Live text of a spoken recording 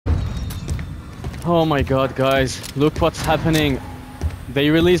Oh my god, guys, look what's happening. They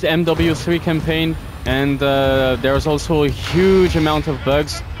released MW3 campaign and there's also a huge amount of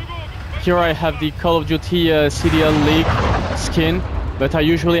bugs. Here I have the Call of Duty CDL League skin, but I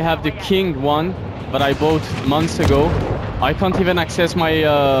usually have the King one that I bought months ago. I can't even access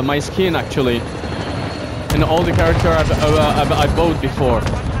my my skin actually, and all the characters I bought before.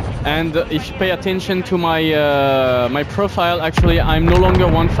 And if you pay attention to my my profile, actually I'm no longer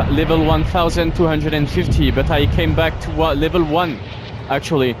level 1250, but I came back to level 1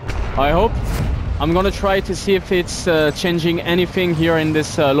 actually. I hope I'm gonna try to see if it's changing anything here in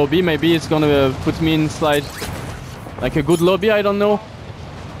this lobby. Maybe it's gonna put me in like a good lobby, I don't know.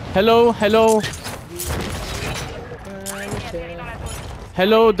 Hello, hello.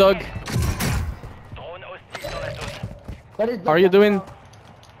 Hello, dog. How are you doing?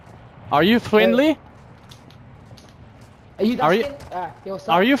 Are you friendly?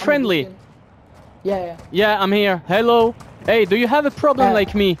 Are you friendly? Yeah. Yeah, I'm here. Hello. Hey, do you have a problem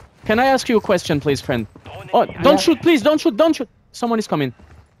like me? Can I ask you a question, please, friend? Oh, don't shoot, please. Don't shoot. Don't shoot. Someone is coming.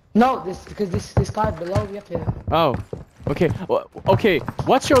 No, because this guy below, we have to... Oh, okay. Okay,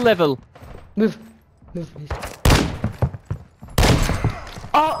 what's your level? Move, please.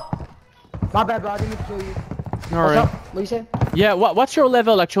 Oh! My bad, bro. I didn't mean to kill you. Alright. What you say? Yeah, what's your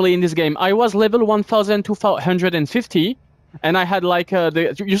level actually in this game? I was level 1250 and I had like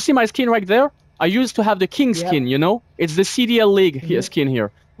you see my skin right there? I used to have the King skin, you know? It's the CDL League skin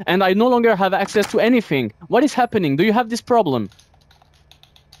here. And I no longer have access to anything. What is happening? Do you have this problem?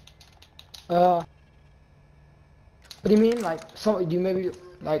 What do you mean? Like, so you maybe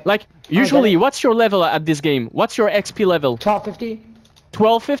like... Like, usually, what's your level at this game? What's your XP level? 1250.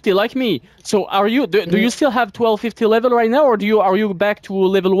 1250, like me. So are you? Do you still have 1250 level right now, or are you back to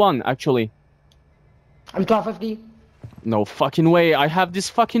level 1 actually? I'm 1250. No fucking way! I have this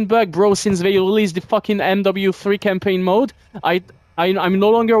fucking bug, bro. Since they released the fucking MW3 campaign mode, I'm no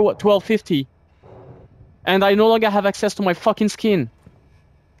longer 1250, and I no longer have access to my fucking skin.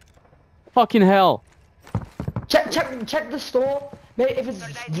 Fucking hell! Check the store. Maybe if it's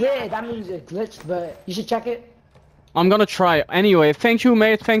there, that means it's glitched. But you should check it. I'm gonna try. Anyway, thank you,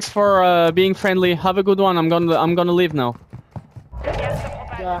 mate. Thanks for being friendly. Have a good one. I'm gonna leave now.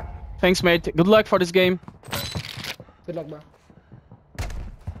 Yeah. Thanks, mate. Good luck for this game. Good luck, bro.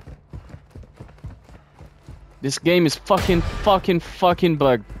 This game is fucking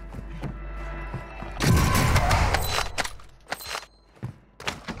bugged.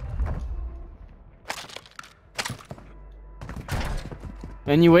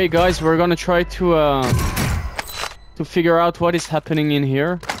 Anyway, guys, we're gonna try to figure out what is happening in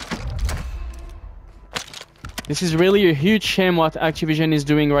here. This is really a huge shame what Activision is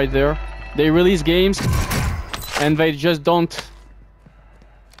doing right there. They release games and they just don't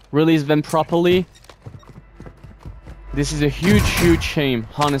release them properly. This is a huge shame,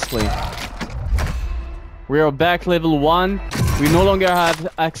 honestly. We are back level 1. We no longer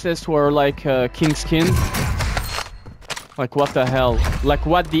have access to our like King skin. Like what the hell? Like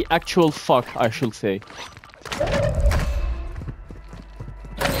what the actual fuck, I should say.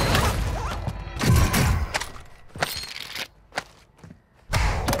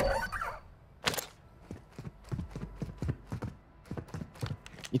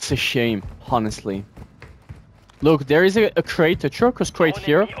 It's a shame, honestly. Look, there is a crate, a turquoise crate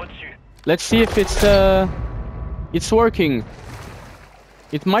here. Let's see if it's working.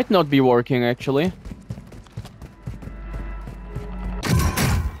 It might not be working, actually.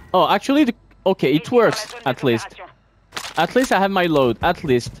 Oh, actually, okay, it works, at least. At least I have my load, at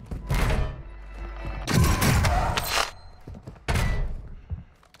least.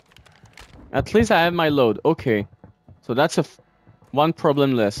 At least I have my load, okay. So that's one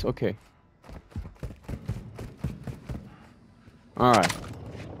problem less, okay. Alright.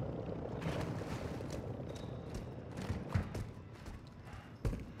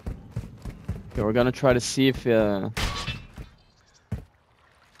 Okay, we're gonna try to see if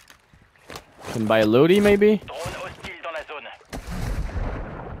can buy a Lodi maybe?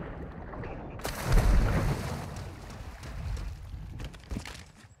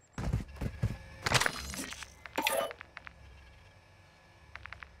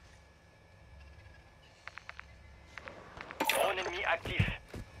 Drone ennemi actif.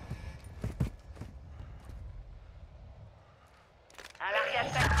 Un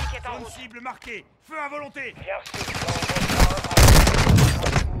largage tactique est en route. Cible marquée. Feu à volonté. Bien sûr.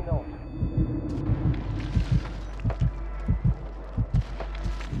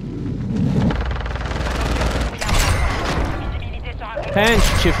 Punch,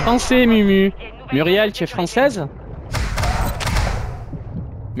 tu es français, Mumu. Muriel, tu es française?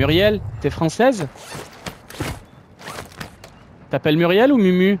 Muriel, t'es française? T'appelles Muriel ou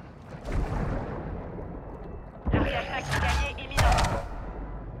Mumu? L'arrière tactique allié imminent.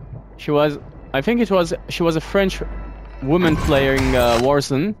 She was a French woman playing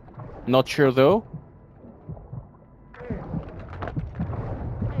Warzone. Not sure though.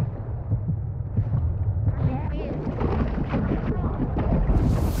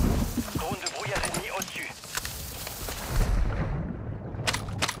 Drone de brouillage ennemi au-dessus.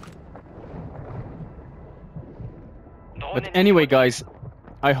 Drone But ennemi anyway, au-dessus. guys,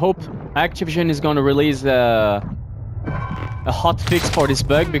 I hope Activision is gonna release a hot fix for this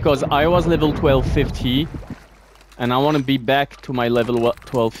bug because I was level 1250 and I want to be back to my level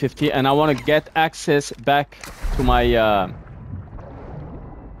 1250 and I want to get access back to my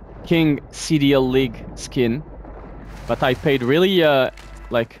King CDL League skin. But I paid really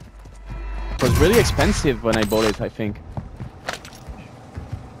like it was really expensive when I bought it, I think.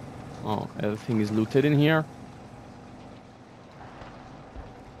 Oh, everything is looted in here.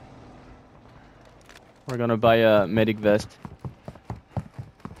 We're gonna buy a medic vest.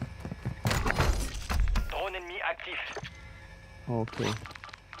 Drone ennemi actif. Okay.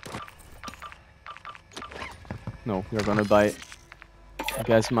 No, we're gonna buy a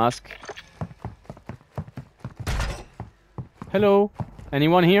gas mask. Hello?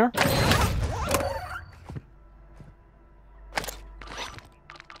 Anyone here?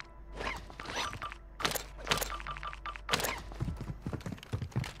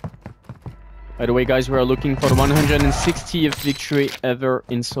 By the way, guys, we are looking for the 160th victory ever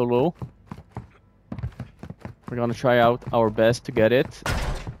in solo. We're gonna try out our best to get it.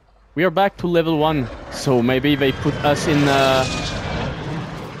 We are back to level 1, so maybe they put us in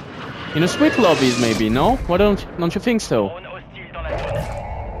a suite lobbies, maybe, no? Why don't you think so? Drone hostile dans la zone.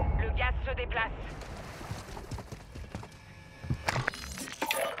 Le gaz se déplace.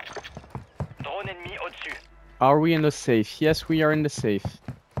 Drone ennemi au-dessus. Are we in the safe? Yes, we are in the safe.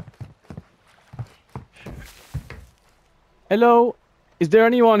 Hello? Is there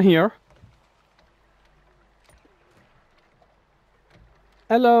anyone here?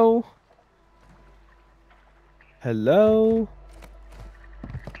 Hello? Hello?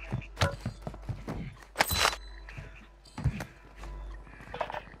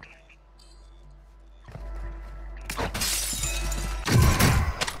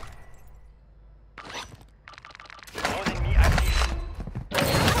 Drone ennemi actif.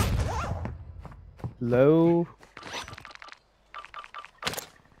 Hello?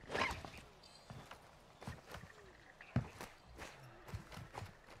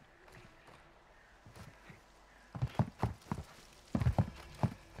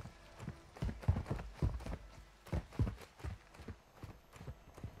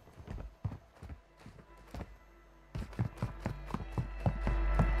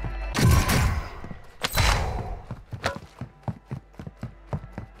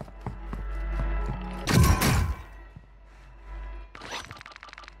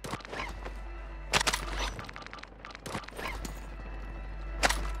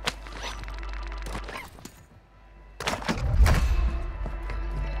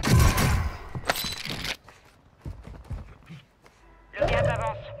 Le gaz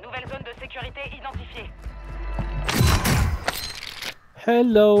avance. Nouvelle zone de sécurité identifiée.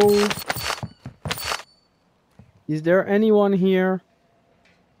 Hello? Is there anyone here?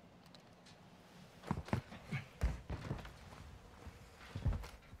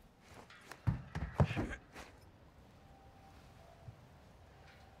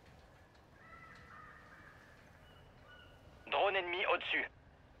 Drone ennemi au-dessus.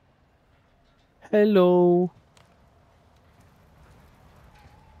 Hello?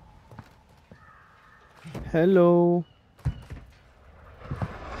 Hello?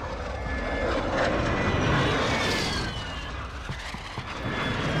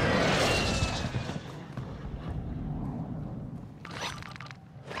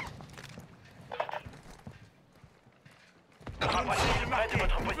 Rapprochez-vous près de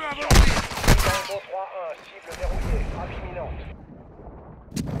votre position. Tango 3-1, cible verrouillée, frappe imminente.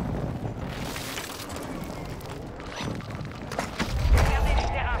 Gardez du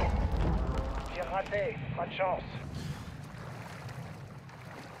terrain. Tir raté, pas de chance.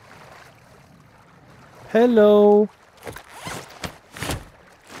 Hello?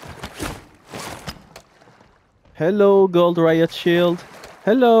 Hello, Gold Riot Shield.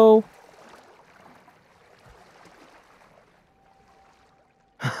 Hello?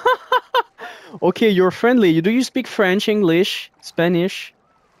 Okay, you're friendly. Do you speak French, English, Spanish?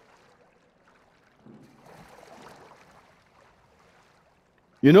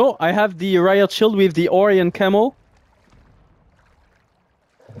 You know, I have the Riot Shield with the Orion camo.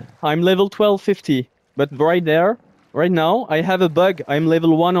 I'm level 1250. But right there, right now, I have a bug. I'm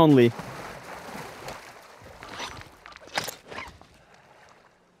level 1 only.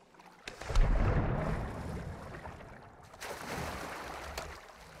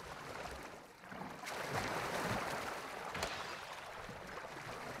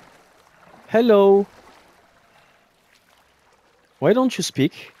 Hello. Why don't you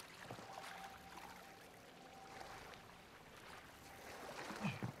speak?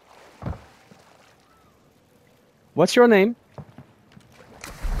 What's your name?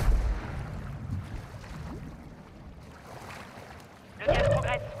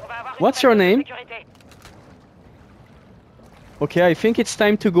 What's your name? Okay, I think it's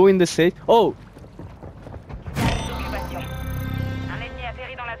time to go in the safe. Oh!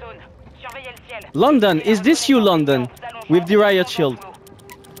 London, is this you, London? With the riot shield.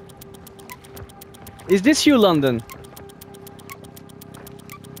 Is this you, London?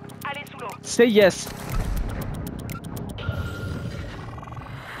 Say yes.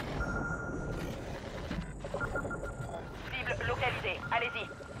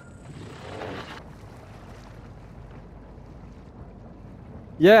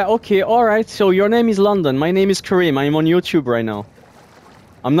 Yeah, okay, alright. So your name is London. My name is Kareem. I'm on YouTube right now.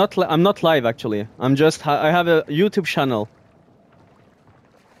 I'm not live actually. I have a YouTube channel.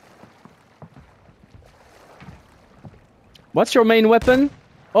 What's your main weapon?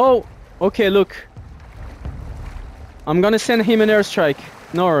 Oh, okay, look. I'm gonna send him an airstrike.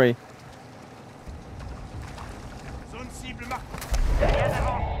 No worry. Zone cible marquée.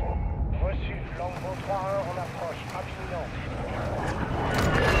 Reçu. Longbow 3-1 en approche. Frappe imminente.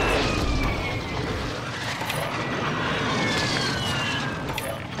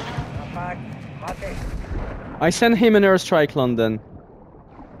 Impact. Raté. I sent him an airstrike, London.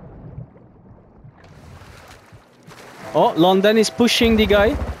 Oh, London is pushing the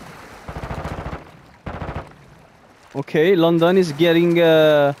guy. Okay, London is getting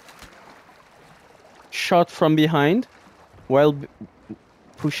shot from behind while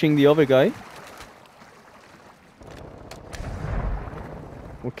pushing the other guy.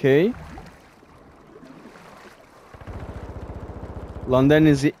 Okay. London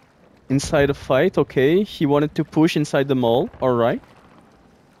is inside a fight. Okay, he wanted to push inside the mall. All right.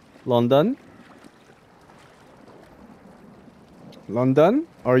 London. London,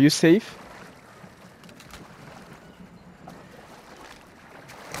 are you safe?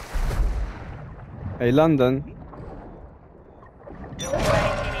 Hey, London. Le combat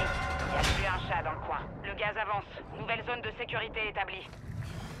est fini. Il y a plus un chat dans le coin. Le gaz avance. Nouvelle zone de sécurité établie.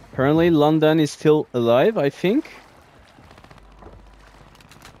 Apparently, London is still alive, I think.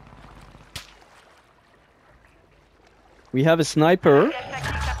 We have a sniper. Siège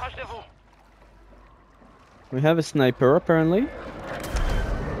tactique s'approche de vous. We have a sniper, apparently.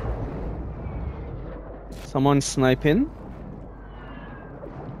 Someone's sniping.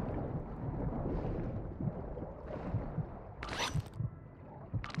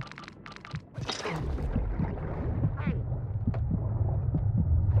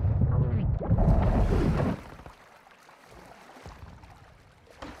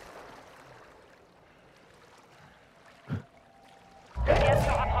 Le gaz se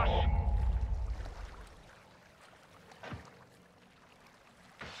rapproche.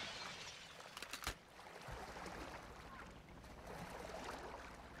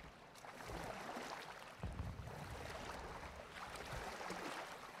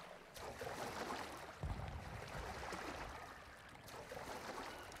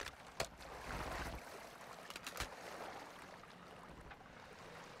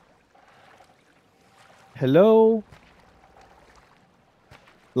 Hello?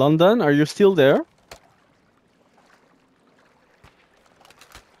 London, are you still there?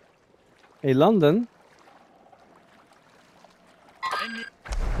 Hey, London?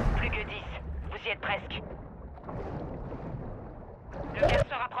 Plus que 10. Vous y êtes presque. Le gaz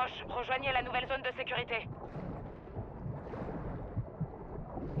se rapproche. Rejoignez la nouvelle zone de sécurité.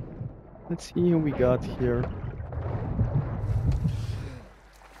 Let's see who we got here.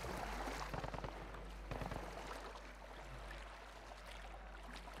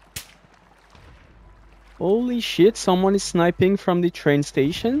 Holy shit, someone is sniping from the train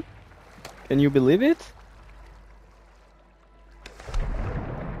station? Can you believe it?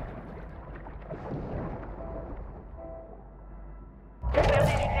 Perdez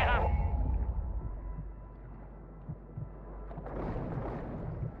du terrain.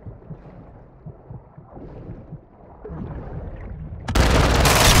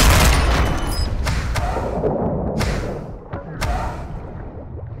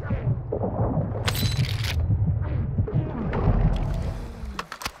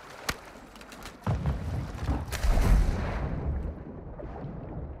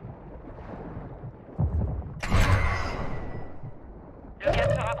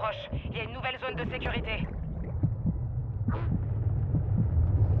 sécurité.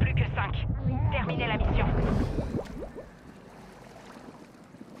 Plus que 5. Terminez la mission.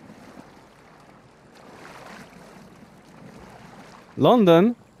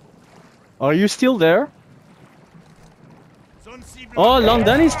 London? Are you still there? Oh,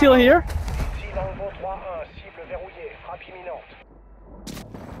 London is still here? Ici Longbow 3-1, cible verrouillée, frappe imminente.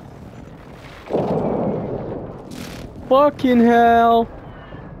 Fucking hell!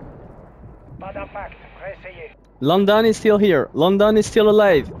 Pas d'impact, réessayez. London is still here. London is still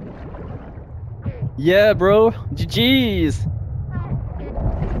alive. Yeah, bro. GG's.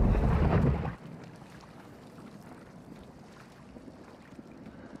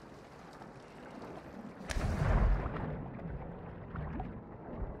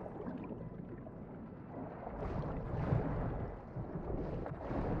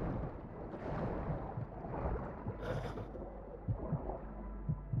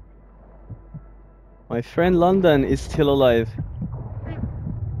 My friend London is still alive.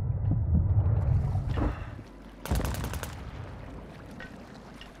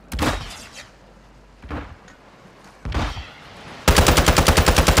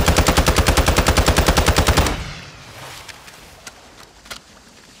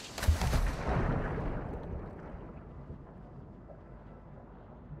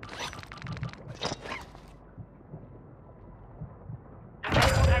 Le palais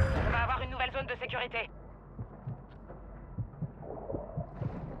progresse. On va avoir une nouvelle zone de sécurité.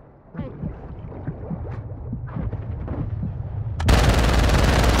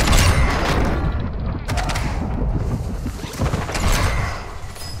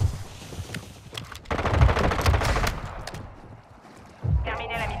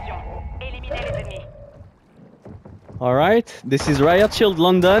 Terminez la mission. Éliminez les ennemis. Alright, this is Riot Shield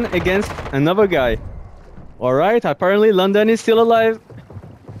London against another guy. Alright, apparently London is still alive.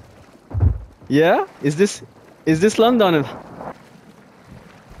 Yeah? Is this London?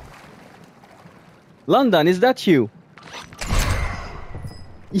 London, is that you?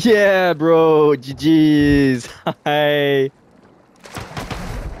 Yeah, bro, GG's. Hi.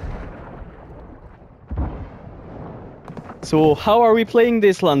 So, how are we playing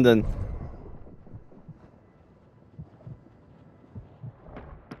this, London?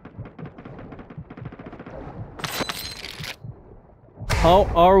 How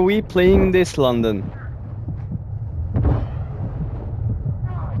are we playing this, London?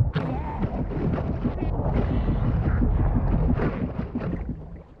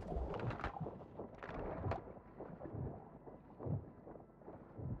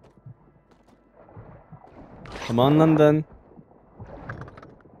 Come on, London.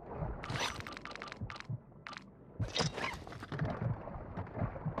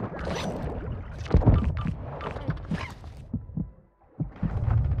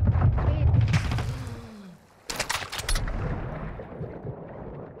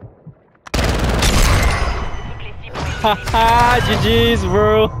 Haha, GG's,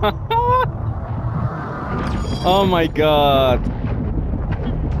 bro. Oh my god.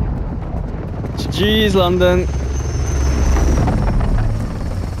 GG's, London.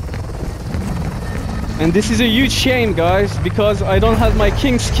 And this is a huge shame, guys, because I don't have my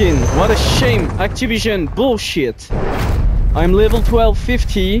king skin. What a shame. Activision bullshit. I'm level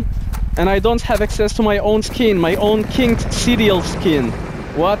 1250 and I don't have access to my own skin, my own king CDL skin.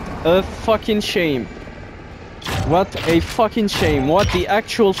 What a fucking shame. What a fucking shame. What the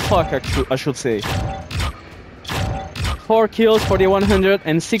actual fuck, I should say. 4 kills for the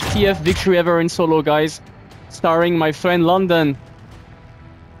 160th victory ever in solo, guys. Starring my friend London.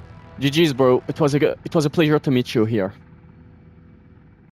 GG's, bro. It was a pleasure to meet you here.